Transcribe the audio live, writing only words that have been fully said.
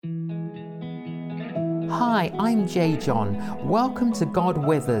Hi, I'm J. John. Welcome to God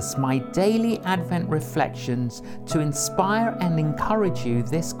With Us, my daily Advent reflections to inspire and encourage you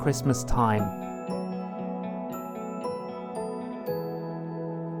this Christmas time.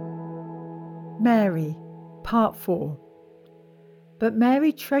 Mary, Part 4. But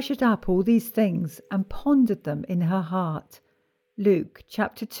Mary treasured up all these things and pondered them in her heart. Luke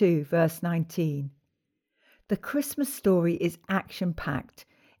chapter 2, verse 19. The Christmas story is action-packed.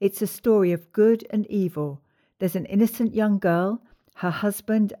 It's a story of good and evil. There's an innocent young girl, her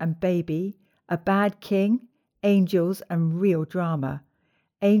husband and baby, a bad king, angels and real drama.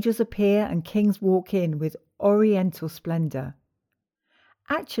 Angels appear and kings walk in with oriental splendor.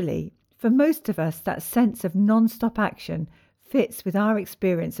 Actually, for most of us, that sense of non-stop action fits with our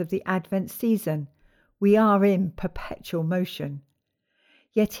experience of the Advent season. We are in perpetual motion.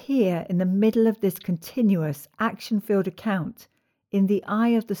 Yet here, in the middle of this continuous, action-filled account, in the eye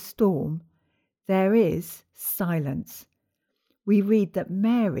of the storm, there is silence. We read that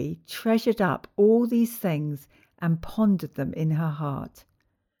Mary treasured up all these things and pondered them in her heart.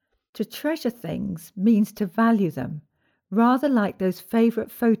 To treasure things means to value them, rather like those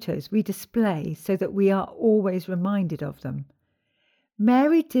favourite photos we display so that we are always reminded of them.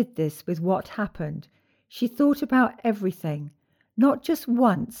 Mary did this with what happened. She thought about everything, not just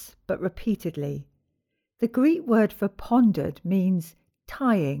once, but repeatedly. The Greek word for pondered means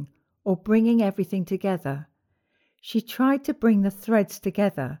tying or bringing everything together. She tried to bring the threads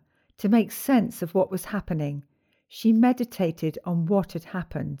together, to make sense of what was happening. She meditated on what had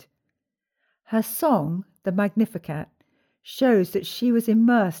happened. Her song, the Magnificat, shows that she was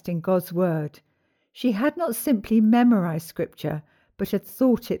immersed in God's word. She had not simply memorized scripture, but had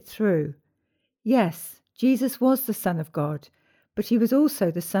thought it through. Yes, Jesus was the Son of God, but he was also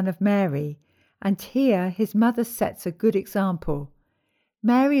the Son of Mary, and here his mother sets a good example.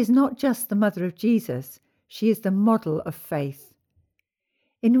 Mary is not just the mother of Jesus, she is the model of faith.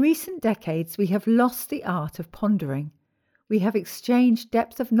 In recent decades, we have lost the art of pondering. We have exchanged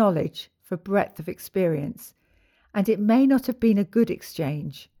depth of knowledge for breadth of experience, and it may not have been a good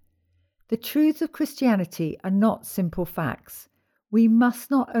exchange. The truths of Christianity are not simple facts. We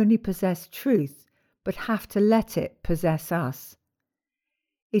must not only possess truth, but have to let it possess us.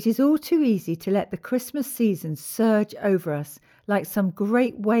 It is all too easy to let the Christmas season surge over us like some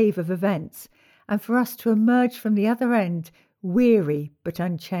great wave of events, and for us to emerge from the other end weary but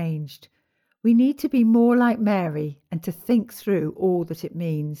unchanged. We need to be more like Mary and to think through all that it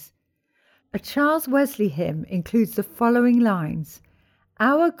means. A Charles Wesley hymn includes the following lines: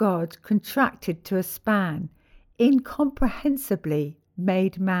 "Our God contracted to a span, incomprehensibly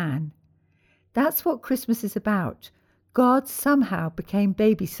made man." That's what Christmas is about. God somehow became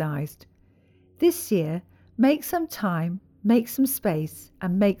baby-sized. This year, make some time, make some space,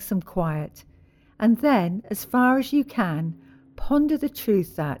 and make some quiet. And then, as far as you can, ponder the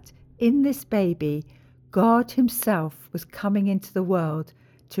truth that, in this baby, God himself was coming into the world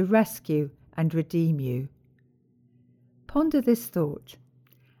to rescue and redeem you. Ponder this thought.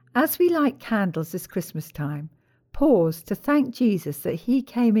 As we light candles this Christmas time, pause to thank Jesus that he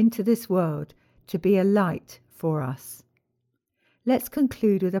came into this world to be a light for us. Let's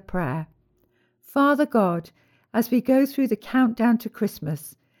conclude with a prayer. Father God, as we go through the countdown to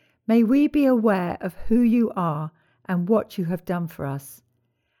Christmas, may we be aware of who you are and what you have done for us.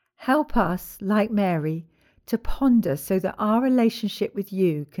 Help us, like Mary, to ponder so that our relationship with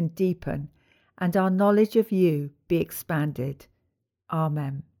you can deepen and our knowledge of you be expanded.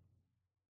 Amen.